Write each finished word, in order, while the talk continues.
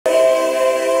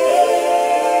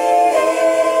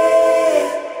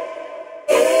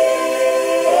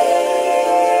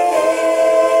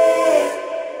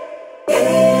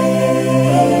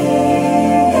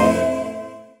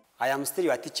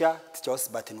teacher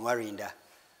Osbert Nwarinda.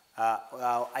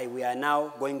 We are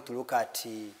now going to look at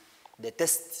the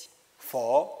test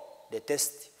for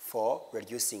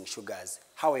reducing sugars.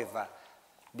 However,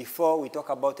 before we talk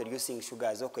about reducing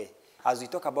sugars, as we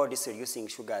talk about this reducing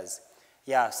sugars,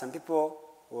 some people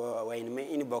were in my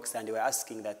inbox and they were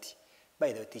asking that,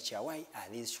 by the teacher, why are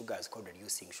these sugars called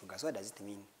reducing sugars? What does it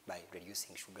mean by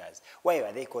reducing sugars? Why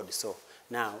are they called so?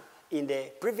 Now, in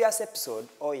the previous episode,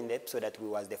 or in the episode that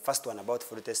was the first one about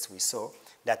food tests, we saw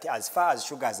that as far as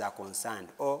sugars are concerned,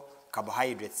 or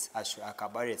carbohydrates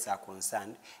are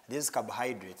concerned, these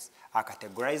carbohydrates are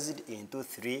categorized into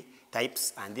 3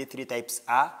 types, and the 3 types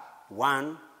are: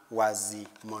 one was the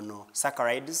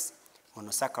monosaccharides,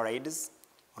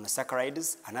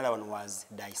 another one was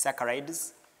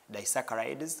disaccharides,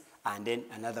 and then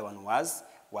another one was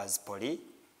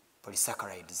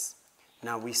polysaccharides.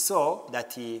 Now we saw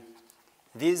that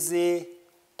these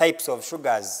types of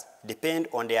sugars depend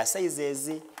on their sizes.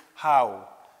 How?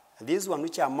 These one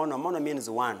which are mono means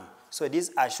 1. So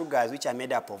these are sugars which are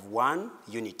made up of 1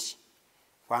 unit.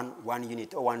 One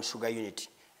unit or 1 sugar unit.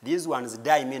 These ones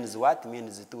di means what?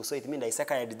 Means 2. So it means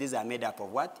disaccharides, these are made up of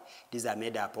what? These are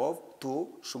made up of 2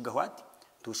 sugar what?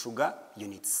 2 sugar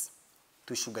units.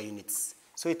 2 sugar units.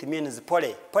 So it means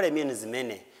poly means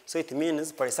many. So it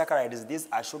means polysaccharides, these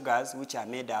are sugars which are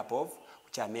made up of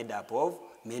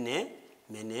many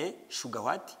sugar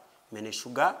what? Many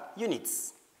sugar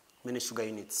units. Many sugar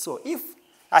units. So if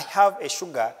I have a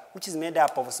sugar which is made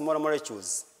up of small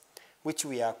molecules, which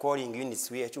we are calling units,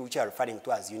 which are referring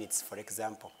to as units, for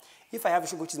example. If I have a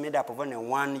sugar which is made up of only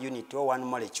 1 unit or 1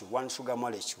 molecule, 1 sugar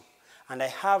molecule, and I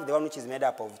have the one which is made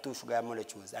up of 2 sugar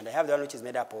molecules, and I have the one which is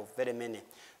made up of very many.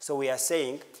 So we are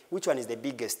saying which one is the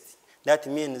biggest. That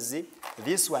means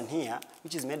this one here,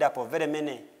 which is made up of very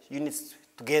many units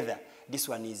together, this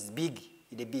one is big.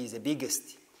 The B is the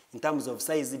biggest. In terms of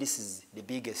size, this is the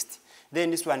biggest.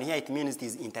 Then this one here, it means it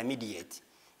is intermediate.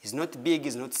 It's not big,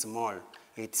 it's not small.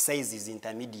 Its size is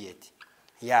intermediate.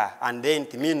 And then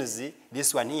it means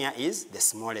this one here is the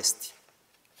smallest.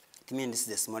 It means this is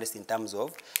the smallest in terms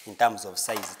of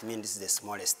size. It means this is the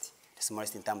smallest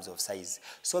in terms of size.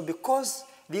 So because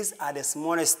these are the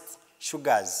smallest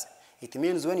sugars, it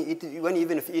means when you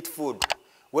eat food,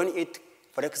 when you eat,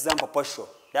 for example, posho,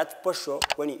 that posho,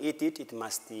 when you eat it, it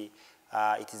must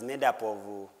it is made up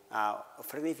of,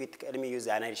 let me use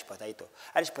an Irish potato.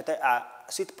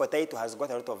 Sweet potato has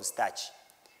got a lot of starch.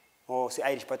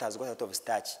 Irish potato has got a lot of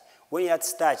starch. When you add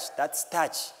starch, that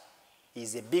starch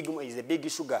is a big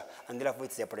sugar, and therefore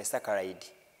it's a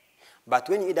polysaccharide. But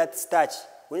when you eat that starch,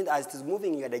 as it is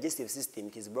moving in your digestive system,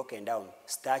 it is broken down.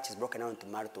 Starch is broken down to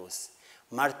maltose.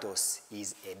 Maltose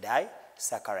is a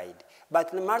disaccharide.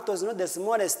 But maltose is not the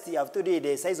smallest. You have to do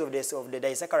the size of the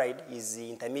disaccharide is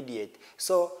intermediate.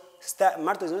 So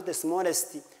maltose is not the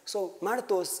smallest. So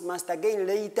maltose must again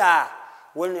later,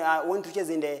 when it reaches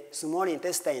in the small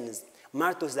intestines,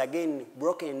 maltose is again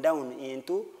broken down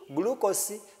into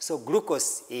glucose. So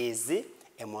glucose is a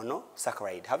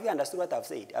monosaccharide. Have you understood what I've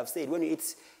said? I've said when you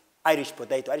eat Irish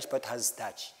potato has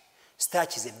starch.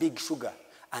 Starch is a big sugar.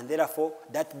 And therefore,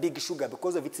 that big sugar,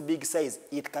 because of its big size,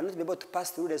 it cannot be able to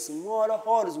pass through the small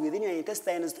holes within your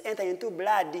intestines to enter into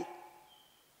blood.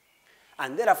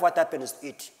 And therefore, what happens to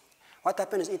it? What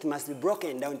happens is it must be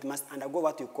broken down. It must undergo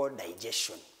what we call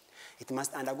digestion. It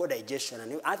must undergo digestion.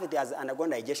 And after it has undergone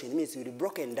digestion, it means it will be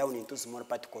broken down into small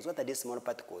particles. What are these small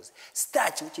particles?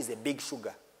 Starch, which is a big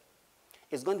sugar,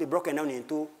 is going to be broken down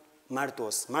into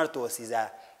maltose. Maltose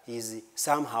is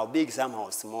somehow big, somehow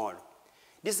small.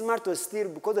 This maltose still,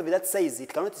 because of that size,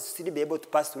 it cannot still be able to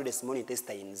pass through the small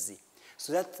intestines.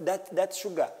 So that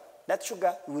sugar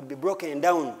will be broken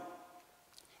down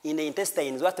in the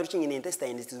intestines. What reaching in the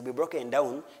intestines, it will be broken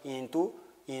down into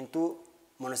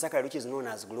monosaccharide, which is known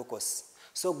as glucose.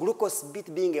 So glucose,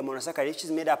 being a monosaccharide, which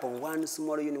is made up of 1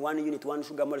 small unit, 1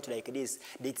 sugar molecule like this,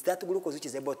 it's that glucose which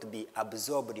is able to be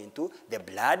absorbed into the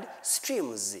blood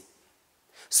streams.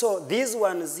 So these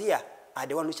ones here are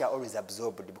the ones which are always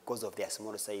absorbed because of their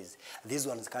small size. These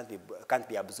ones can't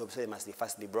be absorbed, so they must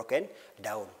first be broken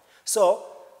down. So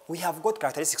we have got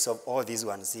characteristics of all these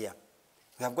ones here.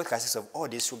 We have got characteristics of all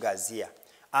these sugars here.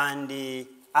 And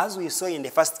as we saw in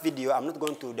the first video, I'm not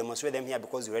going to demonstrate them here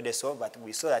because we already saw, but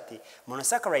we saw that the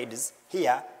monosaccharides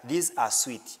here, these are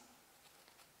sweet.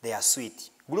 They are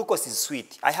sweet. Glucose is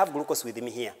sweet. I have glucose with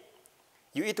me here.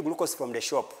 You eat glucose from the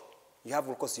shop. You have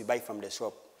glucose you buy from the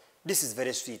shop. This is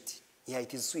very sweet. Yeah,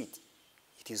 it is sweet.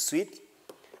 It is sweet.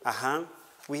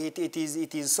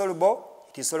 It is soluble.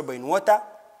 It is soluble in water.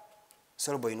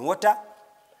 Soluble in water.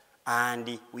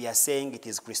 And we are saying it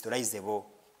is crystallizable.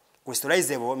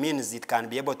 Crystallizable means it can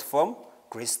be able to form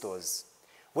crystals.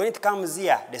 When it comes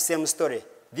here, the same story.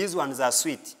 These ones are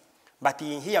sweet. But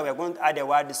in here, we are going to add the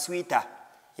word sweeter.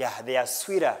 Yeah, they are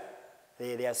sweeter.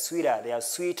 They are sweeter. They are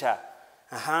sweeter.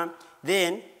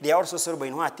 Then, they are also soluble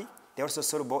in what? They are also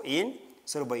soluble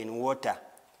in water.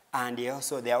 And they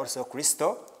are also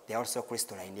crystal. They are also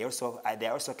crystalline. They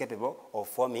are also capable of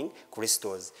forming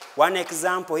crystals. One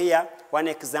example here,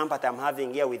 that I'm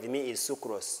having here with me is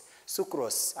sucrose.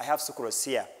 Sucrose, I have sucrose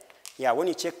here. Yeah, when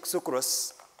you check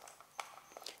sucrose,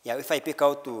 yeah, if I pick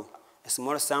out a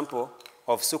small sample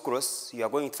of sucrose, you are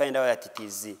going to find out that it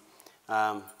is,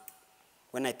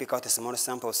 when I pick out a small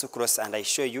sample of sucrose and I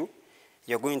show you,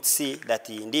 you're going to see that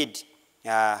indeed,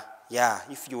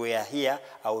 if you were here,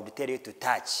 I would tell you to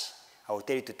touch.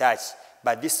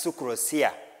 But this sucrose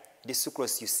here, this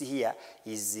sucrose you see here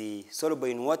is soluble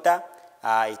in water.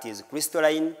 It is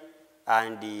crystalline,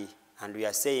 and we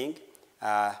are saying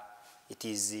it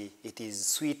is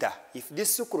sweeter. If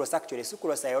this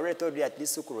sucrose, I already told you that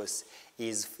this sucrose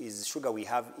is sugar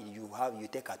you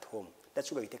take at home. That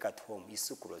sugar you take at home is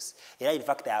sucrose. Yeah, in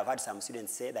fact, I have had some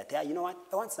students say that, yeah, you know what,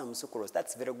 I want some sucrose.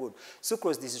 That's very good.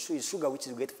 Sucrose, this is sugar which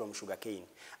you get from sugarcane.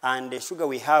 And the sugar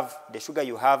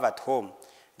you have at home,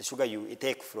 the sugar you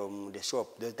take from the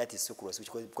shop, that is sucrose,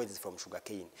 because it's from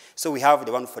sugarcane. So we have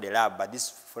the one for the lab, but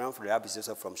this one for the lab is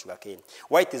also from sugarcane.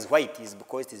 Why it is white is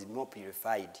because it is more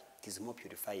purified. It is more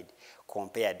purified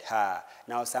compared.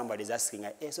 Now somebody is asking,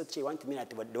 so Che, 1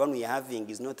 minute, but the one we are having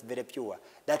is not very pure.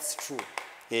 That's true.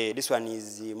 This one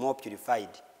is more purified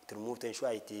to remove to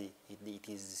ensure it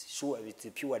is sure it's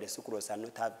pure. The sucrose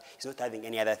it's not having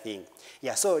any other thing.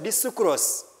 Yeah. So this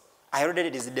sucrose, I already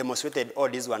demonstrated all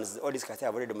these characters.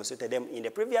 I've already demonstrated them in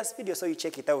the previous video. So you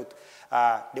check it out.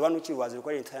 The one which was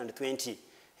recorded in 2020.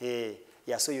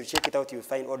 Yeah. So you check it out. You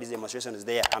find all these demonstrations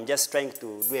there. I'm just trying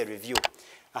to do a review.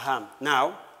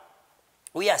 Now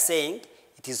we are saying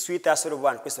it is sweeter, soluble,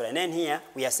 and crystalline. And then here,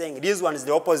 we are saying this one is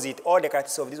the opposite. All the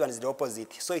characteristics of this one is the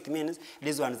opposite. So it means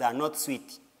these ones are not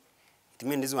sweet. It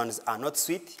means these ones are not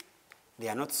sweet. They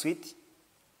are not sweet.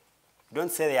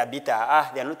 Don't say they are bitter.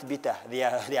 They are not bitter. They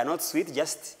are not sweet.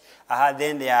 Just,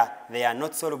 then they are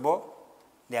not soluble.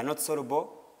 They are not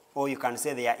soluble. Or you can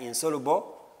say they are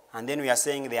insoluble. And then we are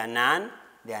saying they are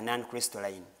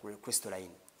non-crystalline.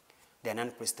 They are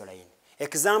non-crystalline.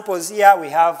 Examples here we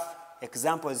have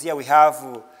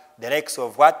the likes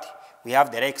of what? We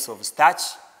have the likes of starch.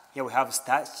 Here we have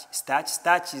starch.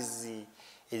 Starch is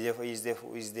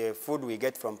the food we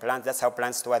get from plants. That's how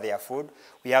plants store their food.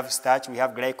 We have starch. We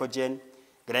have glycogen.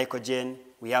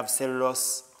 We have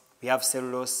cellulose. We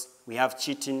have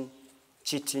chitin.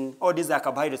 All these are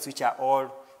carbohydrates which are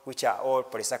all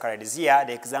polysaccharides. Here,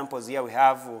 the examples here we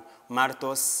have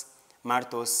maltose.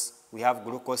 We have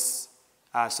glucose.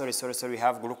 We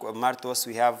have maltose,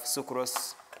 we have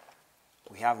sucrose.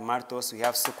 We have maltose, we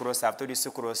have sucrose. I've told you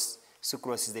sucrose.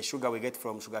 Sucrose is the sugar we get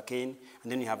from sugarcane.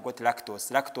 And then you have got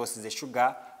lactose. Lactose is the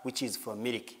sugar which is from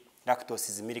milk. Lactose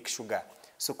is milk sugar.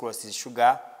 Sucrose is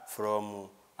sugar from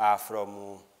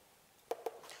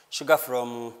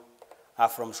sugarcane.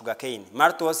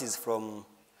 Maltose is from,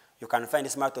 you can find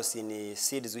this maltose in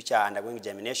seeds which are undergoing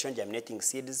germinating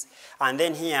seeds. And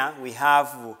then here we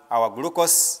have our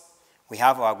glucose. We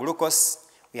have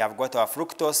got our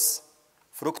fructose.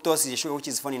 Fructose is a sugar which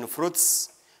is found in fruits.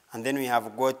 And then we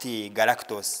have got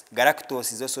galactose.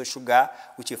 Galactose is also sugar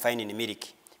which you find in milk.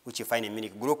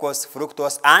 Glucose,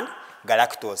 fructose, and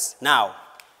galactose. Now,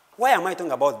 why am I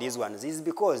talking about these ones? It's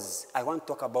because I want to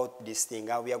talk about this thing.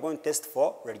 We are going to test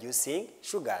for reducing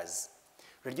sugars.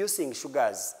 Reducing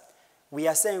sugars. We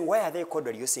are saying, why are they called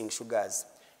reducing sugars?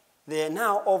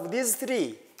 Now, of these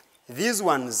three, these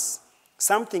ones,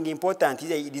 something important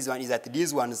is that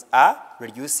these ones are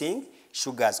reducing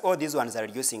sugars. All these ones are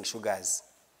reducing sugars.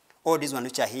 All these ones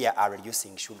which are here are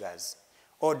reducing sugars.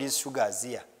 All these sugars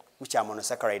here, which are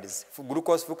monosaccharides,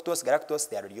 glucose, fructose, galactose,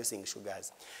 they are reducing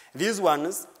sugars. These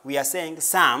ones, we are saying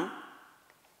some,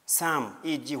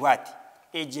 e.g. what?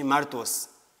 E.g. maltose.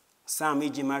 Some,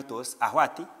 e.g. maltose, are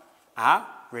what? Are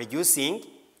reducing,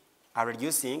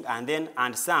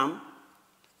 and some,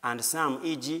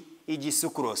 e.g.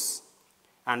 sucrose.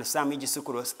 And some e.g.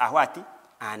 sucrose are what?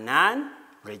 Are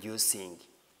non-reducing.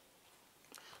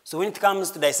 So when it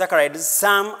comes to disaccharides,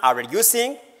 some are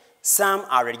reducing,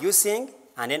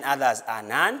 and then others are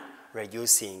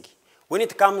non-reducing. When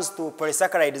it comes to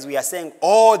polysaccharides, we are saying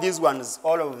all these ones,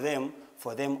 all of them,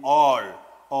 for them all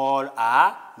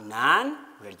are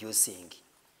non-reducing.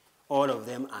 All of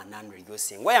them are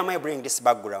non-reducing. Why am I bringing this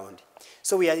background?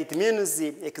 So it means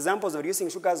the examples of reducing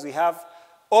sugars, we have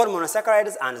all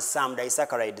monosaccharides and some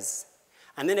disaccharides.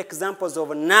 And then examples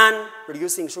of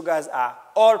non-reducing sugars are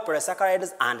all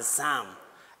polysaccharides and some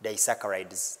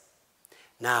disaccharides.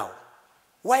 Now,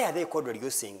 why are they called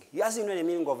reducing? As you know the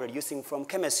meaning of reducing from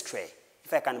chemistry.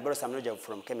 If I can borrow some knowledge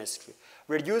from chemistry.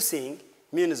 Reducing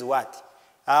means what?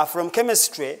 From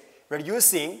chemistry,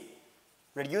 reducing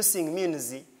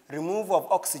means removal of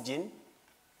oxygen,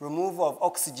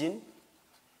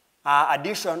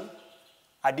 addition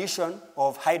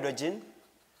of hydrogen,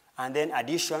 and then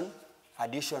addition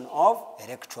of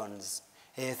electrons.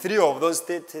 Three of those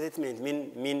statements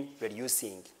mean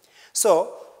reducing.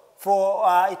 So,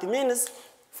 it means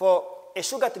for a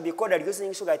sugar to be called a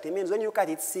reducing sugar, it means when you look at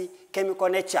its chemical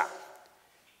nature,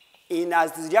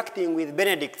 as it's reacting with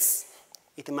Benedict's,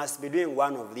 it must be doing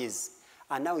one of these.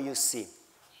 And now you see.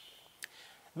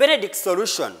 Benedict's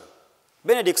solution,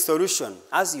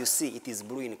 as you see, it is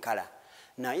blue in color.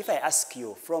 Now, if I ask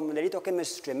you, from the little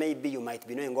chemistry, maybe you might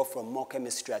be knowing from more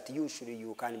chemistry that usually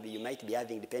you might be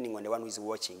having, depending on the one who is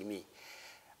watching me.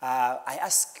 I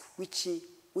ask which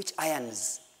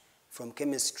ions from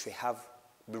chemistry have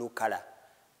blue color.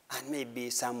 And maybe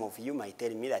some of you might tell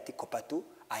me that copper 2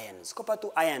 ions. Copper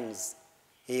 2 ions,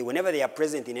 whenever they are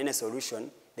present in any solution,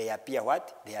 they appear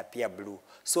what? They appear blue.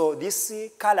 So this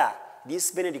color,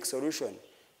 this Benedict solution,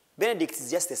 Benedict is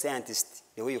just a scientist,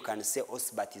 the way you can say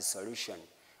Osbert's solution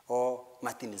or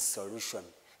Martin's solution.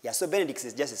 Yeah, so Benedict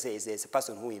is just a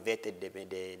person who invented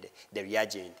the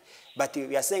reagent. But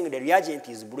we are saying the reagent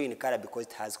is blue in color because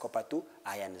it has copper 2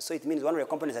 ions. So it means one of the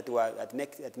components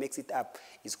that makes it up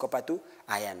is copper 2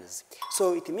 ions.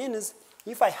 So it means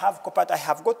if I have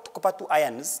got copper 2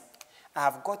 ions,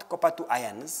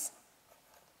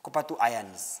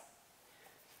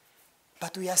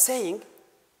 But we are saying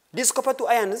these copper 2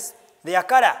 ions, their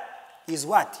color is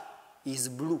what? Is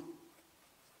blue.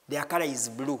 Their color is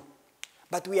blue.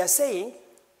 But we are saying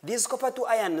these copper 2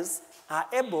 ions are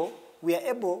able,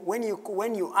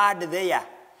 when you add there,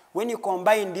 when you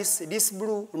combine this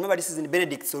blue, remember this is in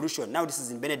Benedict's solution. Now this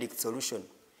is in Benedict's solution.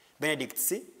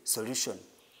 Benedict's solution.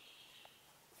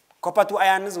 Copper 2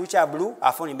 ions which are blue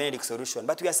are found in Benedict's solution.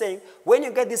 But we are saying when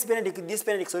you get this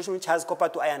Benedict solution which has copper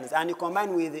 2 ions and you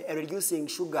combine with a reducing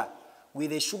sugar,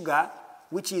 with a sugar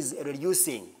which is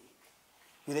reducing,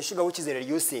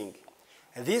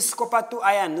 these copper 2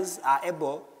 ions are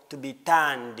able to be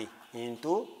turned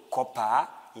into copper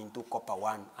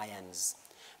 1 ions.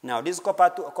 Now these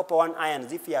copper 1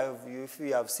 ions, if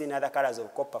you have seen other colors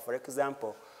of copper, for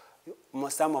example,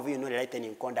 some of you know the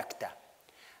lightning conductor.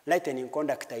 Lightning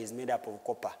conductor is made up of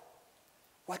copper.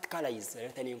 What color is the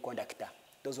lightning conductor?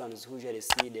 Those ones who usually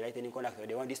see the lightning conductor,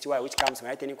 the one this wire which comes from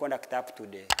lightning conductor up to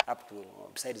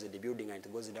sides of the building and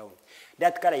it goes down.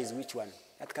 That color is which one?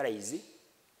 That color is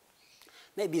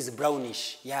maybe it's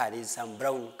brownish. Yeah, there's some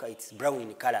brown. It's brown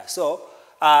in color. So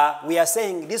we are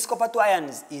saying this copper 2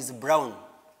 ions is brown.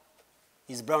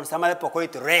 Is brown. Some other people call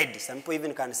it red. Some people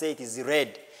even can say it is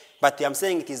red. But I'm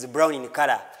saying it is brown in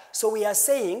color. So we are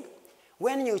saying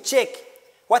when you check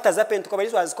what has happened to copper,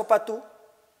 this was copper 2.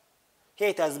 Here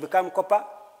it has become copper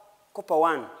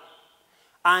 1.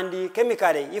 And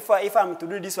chemically, if I'm to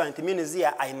do this one, it means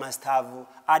here I must have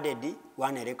added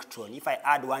 1 electron. If I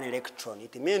add 1 electron,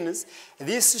 it means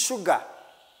this sugar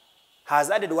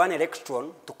has added 1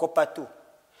 electron to copper 2.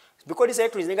 Because this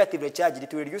electron is negatively charged,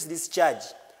 it will reduce this charge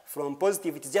from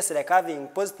positive. It's just like having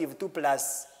positive 2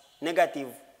 plus negative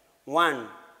 1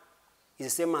 is the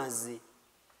same as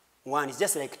 1. It's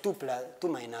just like 2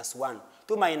 minus 1.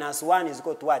 2 minus 1 is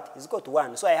equal to what? Is equal to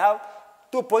 1. So I have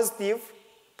 2 positive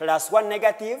plus 1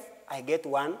 negative, I get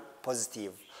 1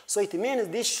 positive. So it means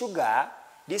this sugar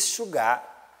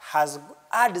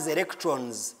adds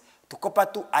electrons to copper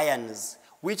 2 ions,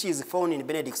 which is found in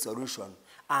Benedict's solution.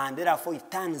 And therefore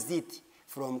it turns it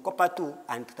from copper 2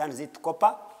 and turns it to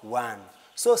copper 1.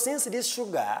 So since this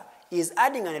sugar is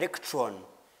adding an electron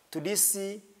to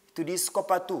this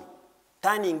copper 2,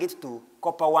 turning it to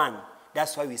copper 1,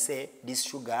 that's why we say this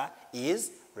sugar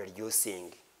is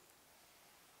reducing.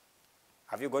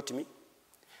 Have you got me?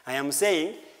 I am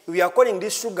saying we are calling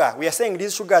this sugar, we are saying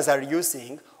these sugars are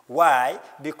reducing. Why?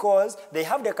 Because they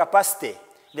have the capacity,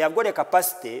 they have got the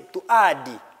capacity to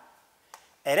add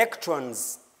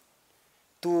electrons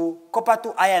to copper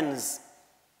 2 ions.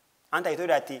 And I told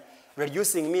that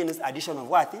reducing means addition of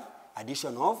what?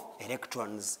 Addition of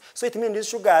electrons. So it means these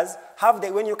sugars have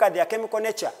when you look at their chemical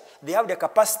nature, they have the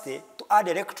capacity to add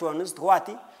electrons to what?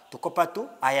 To copper 2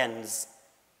 ions.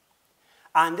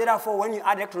 And therefore, when you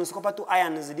add electrons to copper 2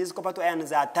 ions, these copper 2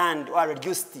 ions are turned or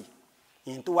reduced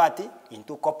into what?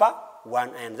 Into copper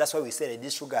 1 ions. That's why we say that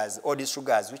these sugars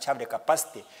which have the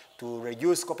capacity to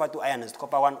reduce copper 2 ions to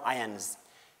copper 1 ions,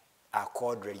 are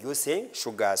called reducing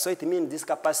sugars. So it means this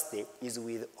capacity is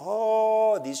with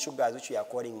all these sugars which we are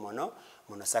calling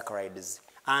monosaccharides.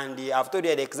 And I've told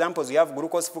you the examples, we have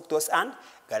glucose, fructose, and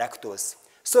galactose.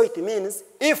 So it means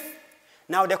if,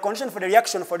 now the condition for the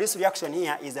reaction, for this reaction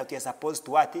here, is that we are supposed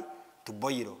to what? To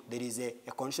boil. There is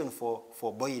a condition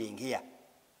for boiling here.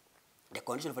 The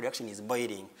condition for reaction is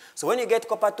boiling. So when you get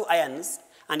copper 2 ions,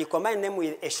 and you combine them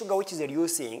with a sugar which is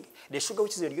reducing, the sugar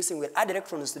which is reducing will add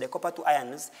electrons to the copper 2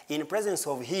 ions in presence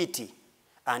of heat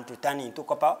and to turn into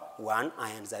copper 1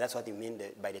 ions. That's what you mean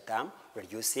by the term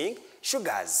reducing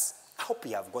sugars. I hope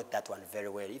you have got that one very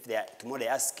well. If tomorrow they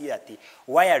ask you that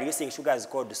why are reducing sugars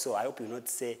called so, I hope you not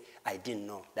say I didn't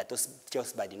know. That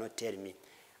just by did not tell me.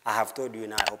 I have told you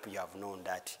now, I hope you have known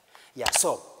that. Yeah,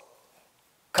 so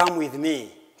come with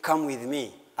me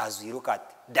as we look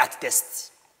at that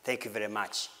test. Thank you very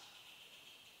much.